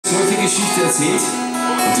Geschichte erzählt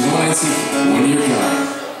und die Nummer nennt sich When You're Gone.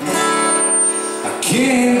 I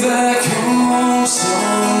came back home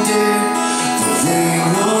someday, the rain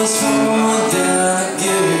was falling down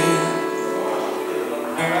again.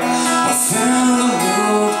 I found a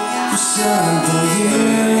note signed by you.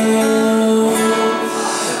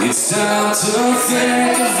 It's time to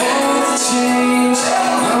think of all the change.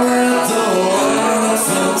 I read the line, it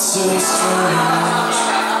felt so strange.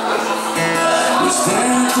 Was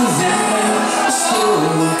that the way the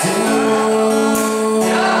story goes?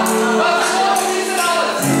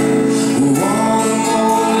 All the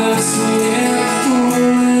moments we had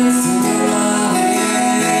going through my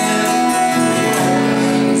head.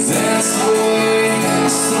 That's the way the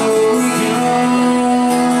story goes.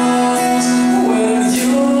 When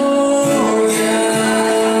you're young,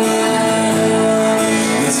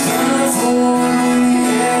 it's time for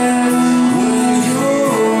you. When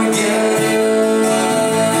you're young,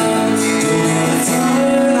 don't let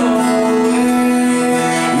time away.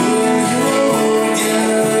 When you're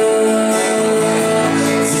young,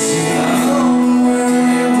 'cause you know where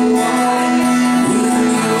you belong. When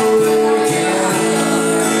you're young,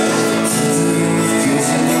 'cause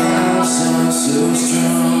your love sounds so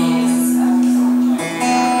strong.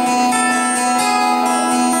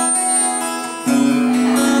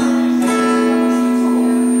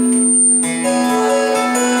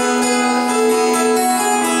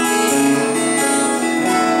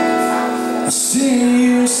 I see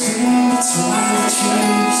you stand between the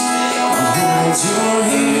trees. I hold your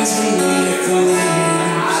hands beneath the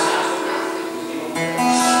leaves.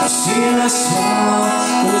 I see my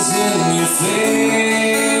smile was in your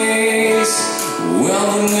face. Well,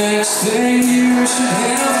 the next thing you should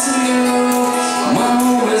have to know, my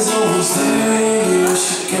home is always there. You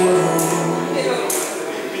should go.